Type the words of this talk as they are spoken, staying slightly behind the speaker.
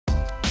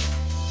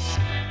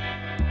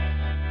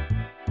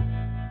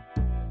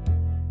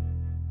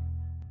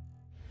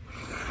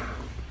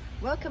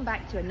Welcome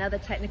back to another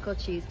Technical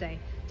Tuesday.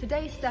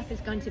 Today's step is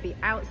going to be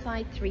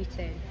outside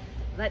 3-turn.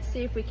 Let's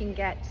see if we can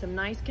get some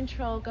nice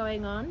control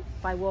going on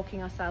by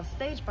walking ourselves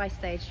stage by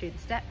stage through the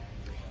step.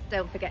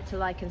 Don't forget to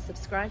like and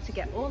subscribe to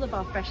get all of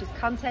our freshest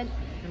content,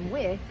 and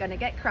we're going to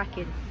get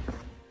cracking.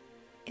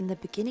 In the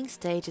beginning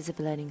stages of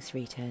learning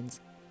 3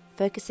 turns,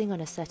 focusing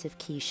on a set of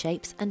key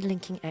shapes and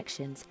linking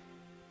actions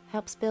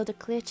helps build a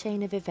clear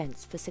chain of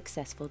events for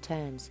successful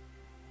turns.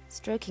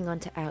 Stroking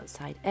onto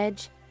outside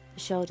edge, the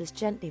shoulders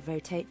gently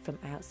rotate from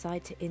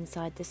outside to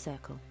inside the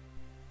circle.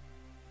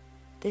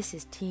 This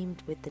is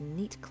teamed with the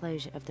neat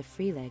closure of the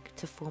free leg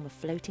to form a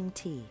floating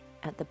T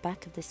at the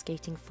back of the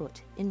skating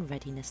foot in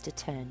readiness to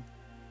turn.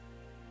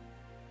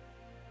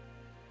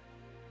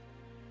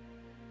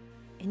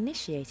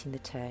 Initiating the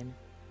turn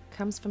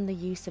comes from the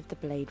use of the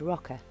blade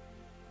rocker,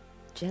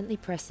 gently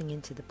pressing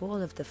into the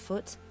ball of the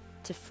foot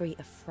to free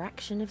a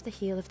fraction of the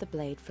heel of the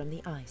blade from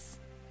the ice.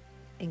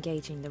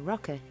 Engaging the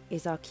rocker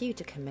is our cue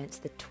to commence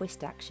the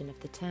twist action of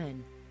the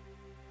turn.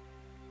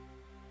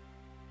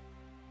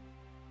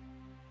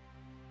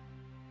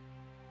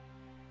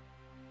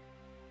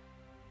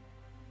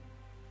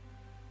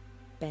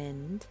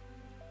 Bend,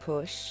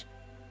 push,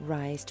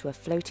 rise to a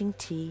floating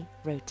T,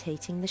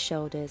 rotating the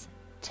shoulders,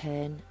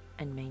 turn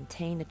and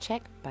maintain a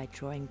check by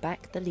drawing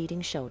back the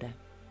leading shoulder.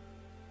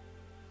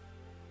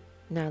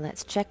 Now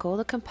let's check all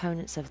the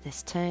components of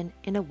this turn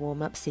in a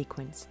warm-up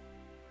sequence.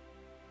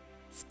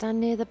 Stand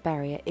near the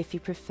barrier if you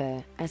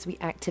prefer as we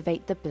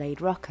activate the blade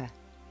rocker,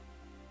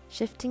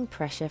 shifting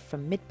pressure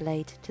from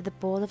mid-blade to the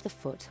ball of the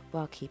foot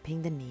while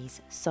keeping the knees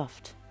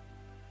soft.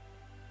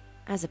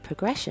 As a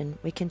progression,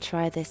 we can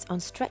try this on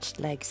stretched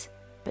legs,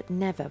 but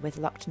never with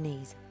locked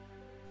knees.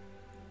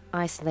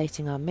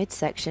 Isolating our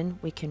midsection,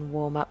 we can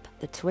warm up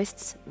the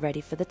twists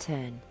ready for the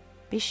turn.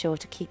 Be sure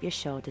to keep your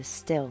shoulders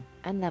still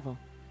and level.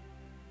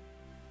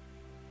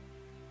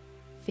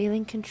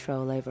 Feeling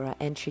control over our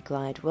entry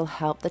glide will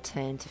help the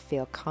turn to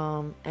feel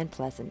calm and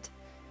pleasant.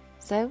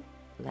 So,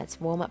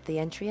 let's warm up the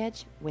entry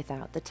edge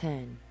without the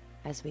turn.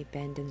 As we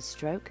bend and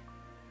stroke,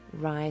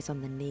 rise on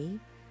the knee,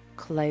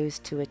 close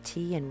to a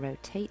T and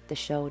rotate the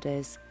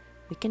shoulders,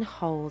 we can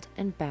hold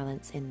and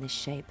balance in this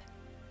shape.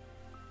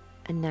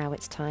 And now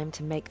it's time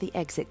to make the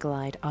exit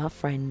glide our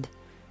friend.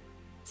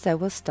 So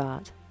we'll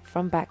start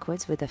from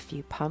backwards with a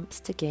few pumps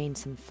to gain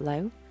some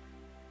flow,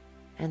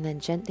 and then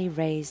gently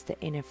raise the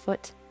inner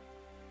foot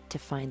to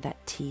find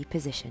that T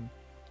position.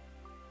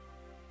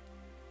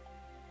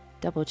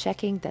 Double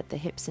checking that the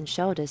hips and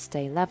shoulders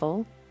stay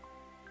level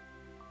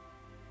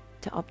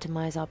to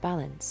optimize our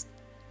balance.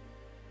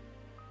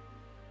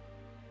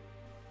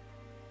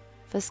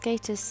 For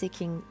skaters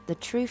seeking the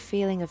true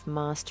feeling of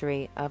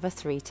mastery of a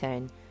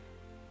 3-turn,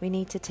 we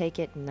need to take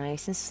it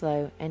nice and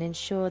slow and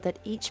ensure that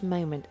each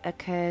moment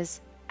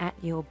occurs at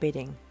your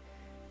bidding.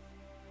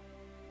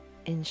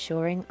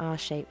 Ensuring our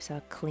shapes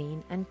are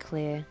clean and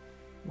clear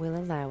will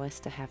allow us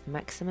to have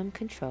maximum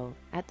control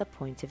at the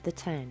point of the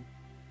turn,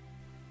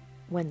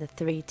 when the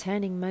 3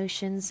 turning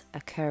motions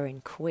occur in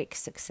quick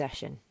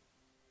succession.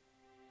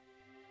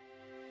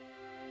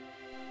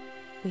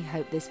 We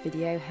hope this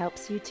video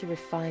helps you to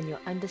refine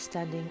your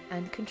understanding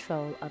and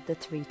control of the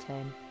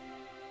 3-turn.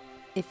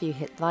 If you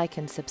hit like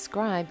and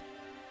subscribe,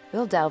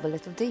 we'll delve a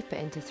little deeper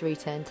into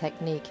 3-turn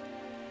technique.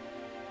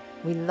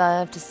 We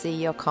love to see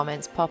your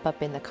comments pop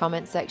up in the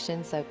comment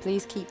section, so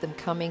please keep them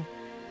coming,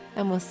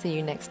 and we'll see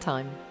you next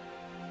time.